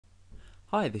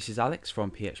Hi, this is Alex from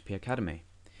PHP Academy.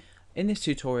 In this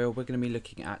tutorial we're going to be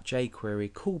looking at jQuery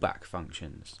callback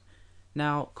functions.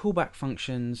 Now, callback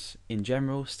functions in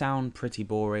general sound pretty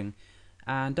boring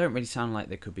and don't really sound like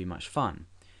they could be much fun.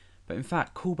 But in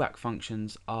fact, callback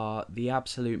functions are the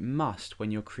absolute must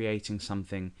when you're creating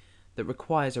something that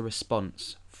requires a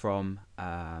response from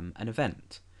an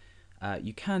event.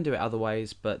 You can do it other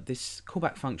ways, but this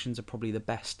callback functions are probably the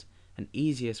best and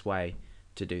easiest way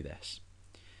to do this.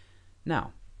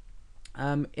 Now,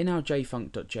 in our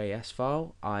jfunc.js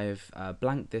file, I've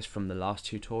blanked this from the last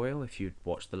tutorial, if you'd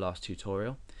watched the last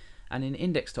tutorial, and in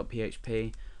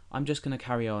index.php I'm just going to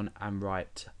carry on and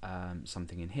write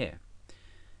something in here.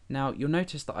 Now you'll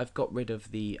notice that I've got rid of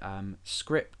the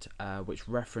script which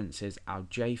references our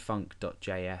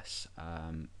jfunc.js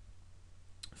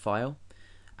file,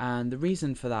 and the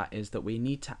reason for that is that we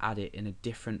need to add it in a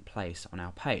different place on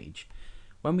our page.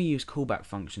 When we use callback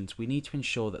functions, we need to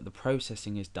ensure that the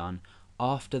processing is done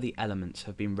after the elements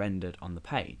have been rendered on the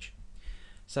page.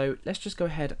 So let's just go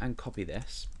ahead and copy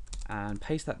this and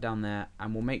paste that down there,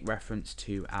 and we'll make reference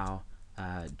to our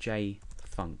jfunc.js,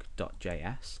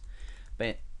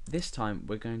 but this time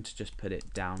we're going to just put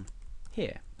it down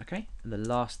here, okay, and the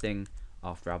last thing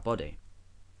after our body,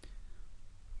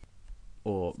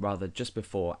 or rather just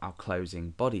before our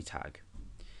closing body tag.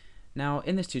 Now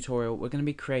in this tutorial we're going to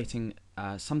be creating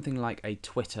something like a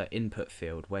Twitter input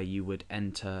field where you would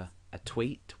enter a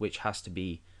tweet which has to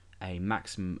be a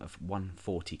maximum of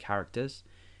 140 characters.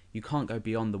 You can't go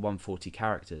beyond the 140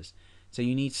 characters, so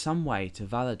you need some way to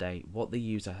validate what the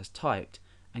user has typed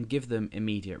and give them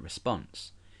immediate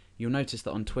response. You'll notice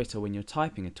that on Twitter, when you're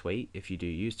typing a tweet, if you do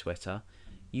use Twitter,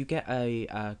 you get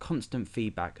a constant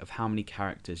feedback of how many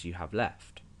characters you have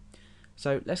left.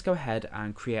 So let's go ahead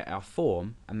and create our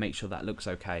form and make sure that looks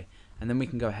okay, and then we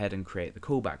can go ahead and create the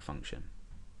callback function.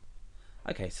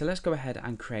 Okay, so let's go ahead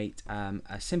and create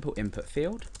a simple input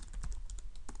field.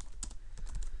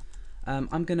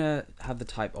 I'm going to have the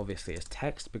type obviously as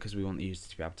text because we want the user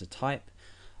to be able to type.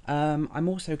 I'm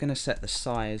also going to set the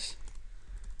size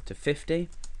to 50,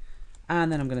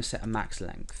 and then I'm going to set a max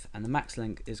length, and the max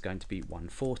length is going to be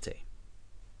 140.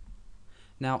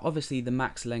 Now obviously the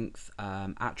max length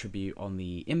attribute on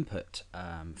the input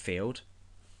field,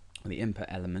 or the input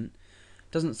element,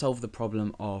 doesn't solve the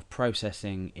problem of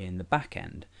processing in the back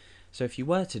end. So if you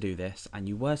were to do this and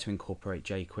you were to incorporate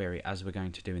jQuery as we're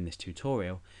going to do in this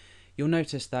tutorial, you'll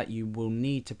notice that you will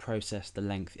need to process the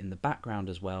length in the background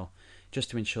as well, just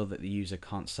to ensure that the user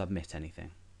can't submit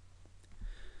anything.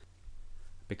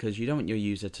 Because you don't want your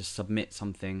user to submit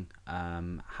something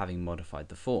having modified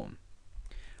the form.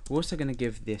 We're also going to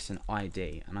give this an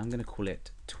ID, and I'm going to call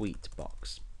it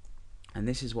tweetbox, and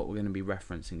this is what we're going to be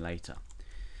referencing later.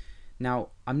 Now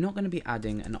I'm not going to be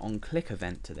adding an onClick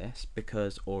event to this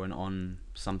because, or an on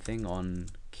something, on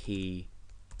key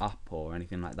up or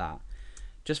anything like that,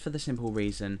 just for the simple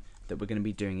reason that we're going to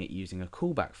be doing it using a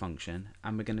callback function,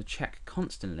 and we're going to check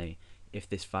constantly if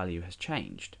this value has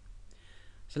changed.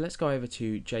 So let's go over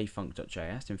to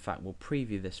jfunc.js. In fact, we'll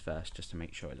preview this first just to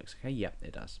make sure it looks okay. Yep,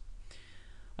 it does.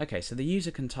 Okay, so the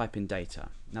user can type in data.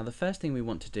 Now the first thing we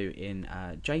want to do in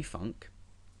jfunc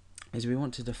is we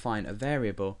want to define a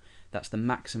variable that's the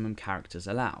maximum characters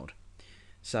allowed.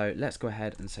 So let's go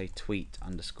ahead and say tweet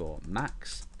underscore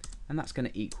max, and that's going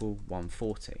to equal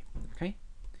 140. Okay.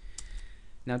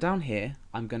 Now down here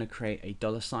I'm going to create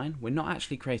a $sign. We're not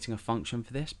actually creating a function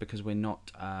for this because we're not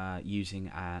using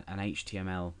an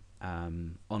HTML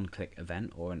onClick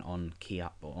event or an on key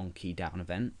up or on key down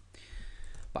event,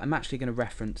 but I'm actually going to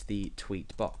reference the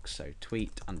tweet box, so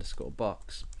tweet underscore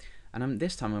box, and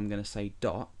this time I'm going to say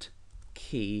dot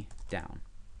key down,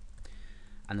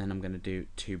 and then I'm going to do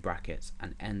 2 brackets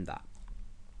and end that.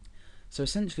 So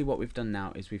essentially what we've done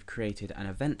now is we've created an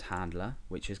event handler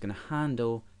which is going to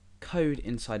handle code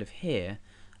inside of here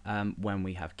when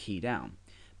we have key down,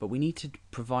 but we need to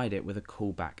provide it with a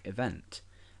callback event,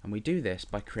 and we do this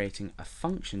by creating a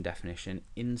function definition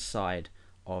inside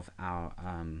of our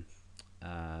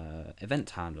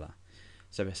event handler.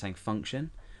 So we're saying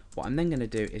function. What I'm then going to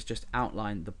do is just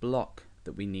outline the block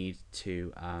that we need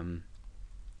to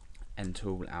enter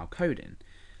all our code in.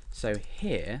 So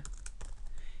here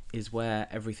is where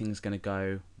everything's going to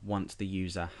go once the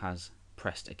user has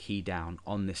pressed a key down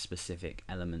on this specific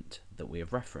element that we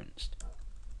have referenced.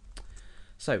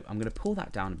 So I'm going to pull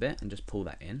that down a bit and just pull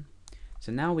that in.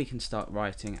 So now we can start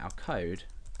writing our code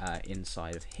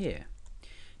inside of here.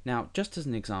 Now just as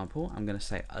an example, I'm going to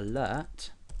say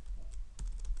alert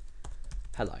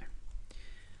hello.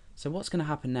 So what's going to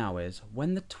happen now is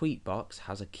when the tweet box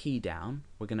has a key down,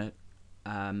 we're going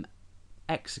to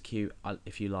execute,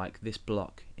 if you like, this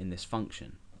block in this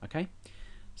function. Okay,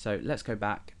 so let's go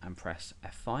back and press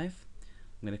F5.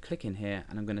 I'm going to click in here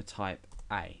and I'm going to type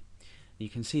A. You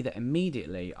can see that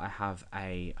immediately I have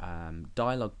a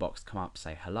dialog box come up,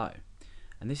 say hello,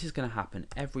 and this is going to happen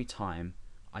every time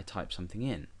I type something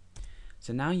in.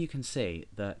 So now you can see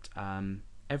that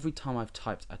every time I've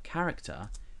typed a character,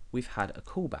 we've had a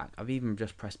callback. I've even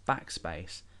just pressed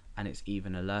backspace and it's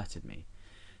even alerted me.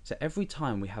 So every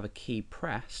time we have a key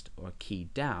pressed or a key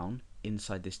down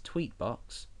inside this tweet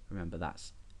box, remember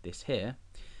that's this here,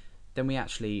 then we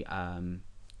actually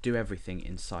do everything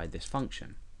inside this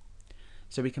function.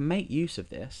 So we can make use of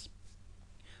this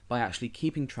by actually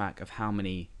keeping track of how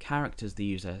many characters the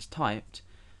user has typed,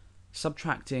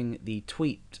 subtracting the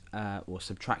tweet or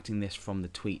subtracting this from the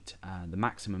tweet, the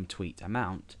maximum tweet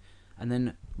amount, and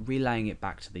then relaying it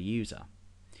back to the user.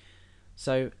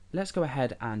 So let's go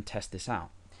ahead and test this out.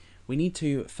 We need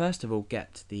to first of all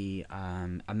get the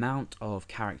amount of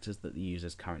characters that the user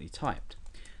has currently typed.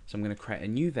 So I'm going to create a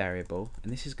new variable,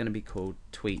 and this is going to be called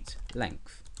tweet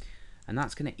length, and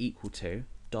that's going to equal to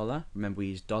 $. Remember, we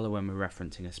use $when we're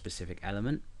referencing a specific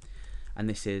element, and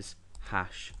this is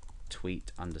hash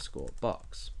tweet underscore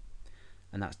box,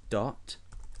 and that's dot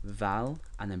val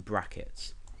and then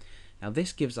brackets. Now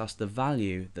this gives us the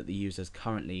value that the user is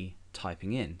currently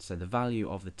typing in, so the value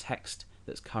of the text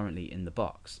that's currently in the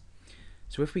box.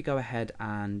 So if we go ahead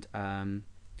and in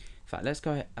fact, let's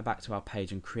go back to our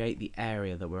page and create the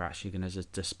area that we're actually going to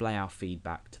just display our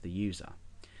feedback to the user.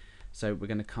 So we're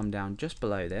going to come down just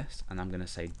below this, and I'm going to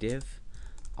say div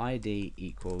id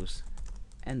equals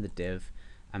end the div,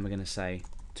 and we're going to say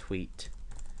tweet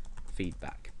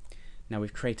feedback. Now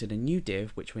we've created a new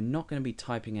div which we're not going to be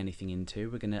typing anything into.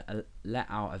 We're going to let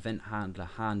our event handler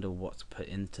handle what's put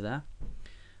into there,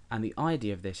 and the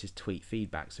ID of this is tweet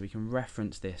feedback, so we can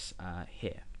reference this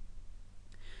here.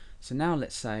 So now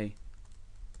let's say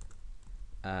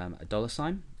a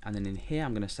 $, and then in here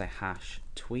I'm going to say hash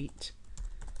tweet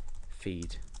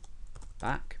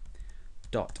feedback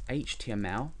dot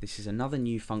HTML. This is another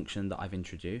new function that I've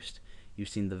introduced. You've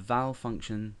seen the val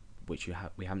function, which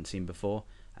we haven't seen before,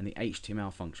 and the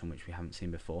HTML function, which we haven't seen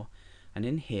before. And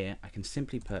in here I can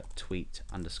simply put tweet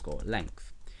underscore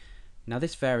length. Now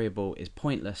this variable is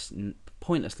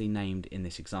pointlessly named in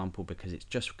this example because it's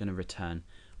just going to return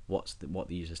what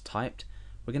the user's typed.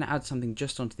 We're going to add something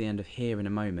just onto the end of here in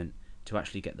a moment to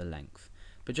actually get the length.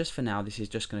 But just for now, this is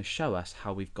just going to show us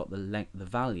how we've got the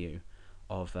value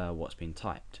of what's been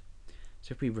typed.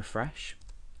 So if we refresh,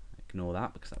 ignore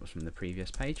that because that was from the previous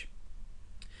page.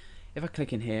 If I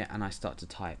click in here and I start to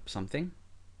type something,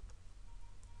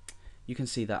 you can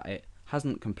see that it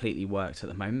hasn't completely worked at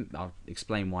the moment. I'll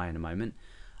explain why in a moment.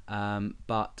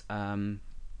 But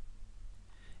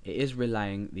it is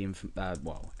relaying the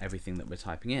everything that we're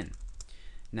typing in.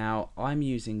 Now I'm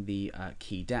using the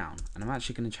key down, and I'm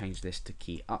actually going to change this to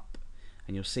key up,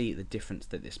 and you'll see the difference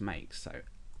that this makes. So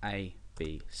A,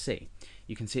 B, C.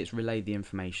 You can see it's relayed the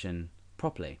information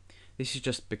properly. This is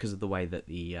just because of the way that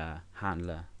the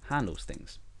handler handles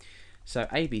things. So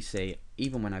ABC,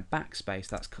 even when I backspace,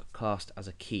 that's classed as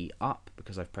a key up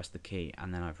because I've pressed the key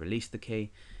and then I've released the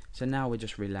key. So now we're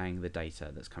just relaying the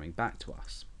data that's coming back to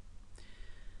us.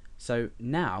 So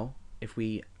now if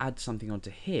we add something onto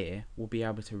here, we'll be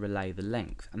able to relay the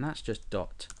length, and that's just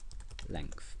dot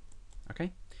length.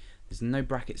 Okay, there's no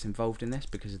brackets involved in this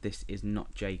because this is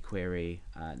not jQuery.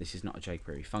 This is not a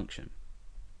jQuery function.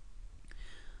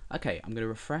 Okay, I'm going to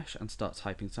refresh and start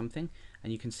typing something,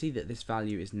 and you can see that this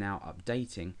value is now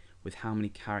updating with how many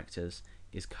characters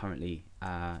is currently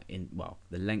the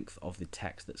length of the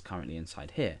text that's currently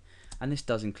inside here, and this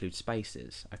does include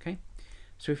spaces. Okay,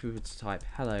 so if we were to type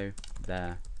hello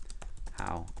there,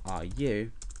 how are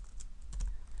you,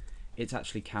 it's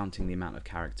actually counting the amount of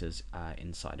characters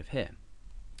inside of here.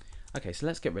 Okay, so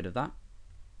let's get rid of that.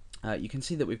 You can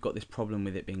see that we've got this problem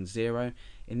with it being 0.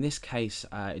 In this case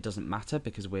it doesn't matter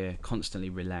because we're constantly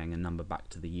relaying a number back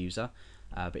to the user,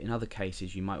 but in other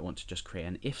cases you might want to just create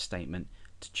an if statement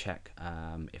to check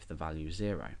if the value is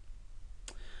 0.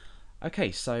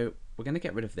 Okay, so we're going to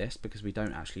get rid of this because we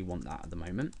don't actually want that at the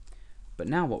moment. But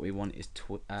now what we want is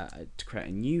to create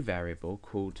a new variable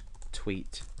called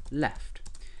tweet left,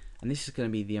 and this is going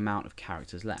to be the amount of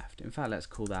characters left. In fact, let's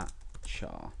call that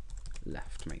char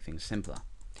left to make things simpler.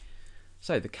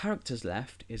 So the characters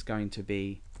left is going to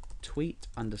be tweet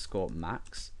underscore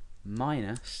max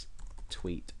minus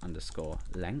tweet underscore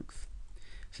length.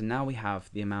 So now we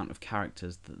have the amount of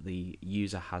characters that the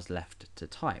user has left to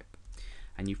type,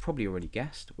 and you've probably already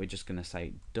guessed, we're just going to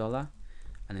say $,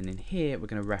 and then in here we're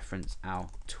going to reference our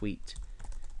tweet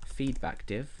feedback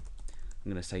div.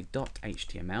 I'm going to say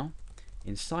 .html.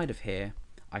 Inside of here,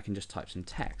 I can just type some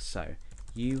text. So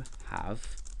you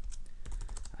have,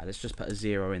 let's just put a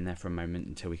 0 in there for a moment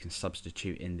until we can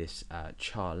substitute in this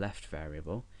char left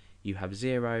variable. You have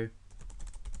 0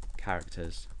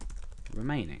 characters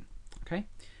remaining. Okay,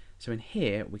 so in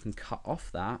here we can cut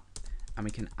off that and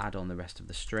we can add on the rest of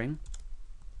the string.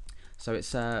 So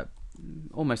it's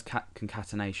almost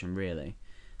concatenation really.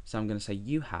 So I'm going to say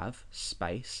you have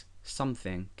space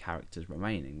something characters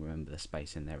remaining. Remember the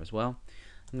space in there as well.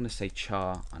 I'm going to say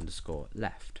char underscore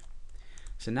left.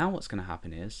 So now what's going to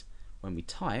happen is when we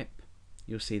type,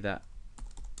 you'll see that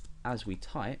as we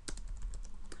type,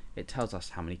 it tells us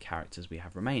how many characters we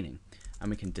have remaining. And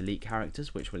we can delete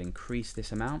characters, which will increase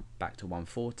this amount back to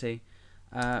 140.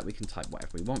 We can type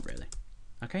whatever we want really.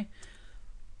 Okay.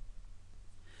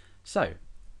 So,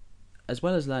 as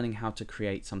well as learning how to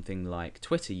create something like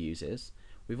Twitter uses,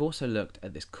 we've also looked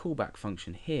at this callback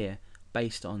function here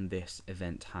based on this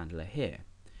event handler here.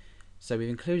 So we've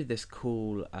included this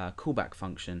callback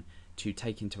function to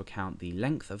take into account the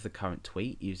length of the current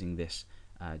tweet using this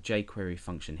jQuery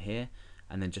function here,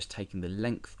 and then just taking the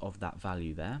length of that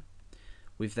value there.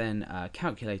 We've then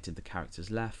calculated the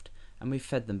characters left, and we've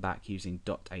fed them back using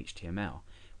 .html,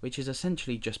 which is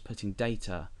essentially just putting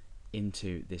data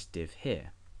into this div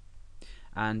here.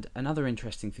 And another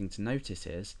interesting thing to notice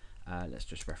is, let's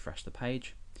just refresh the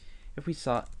page. If we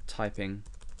start typing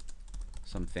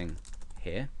something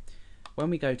here, when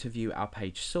we go to view our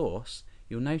page source,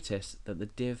 you'll notice that the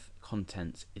div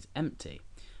contents is empty.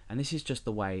 And this is just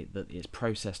the way that it's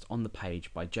processed on the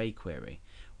page by jQuery.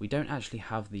 We don't actually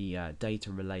have the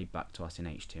data relayed back to us in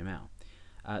HTML.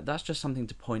 That's just something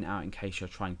to point out in case you're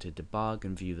trying to debug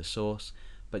and view the source,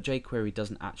 but jQuery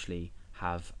doesn't actually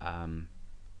have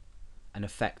an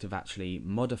effect of actually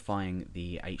modifying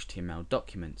the HTML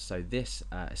document. So this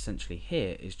essentially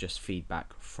here is just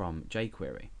feedback from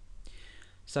jQuery.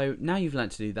 So now you've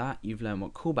learned to do that, you've learned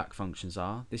what callback functions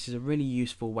are. This is a really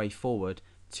useful way forward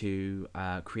to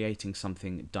creating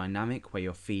something dynamic where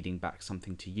you're feeding back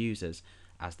something to users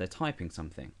as they're typing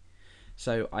something.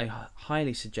 So I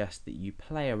highly suggest that you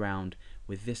play around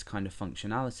with this kind of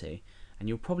functionality, and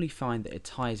you'll probably find that it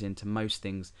ties into most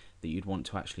things that you'd want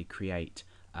to actually create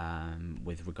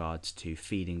with regards to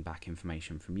feeding back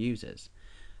information from users.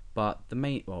 But the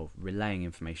main, well, relaying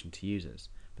information to users.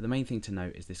 But the main thing to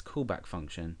note is this callback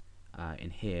function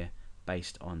in here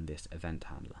based on this event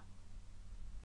handler.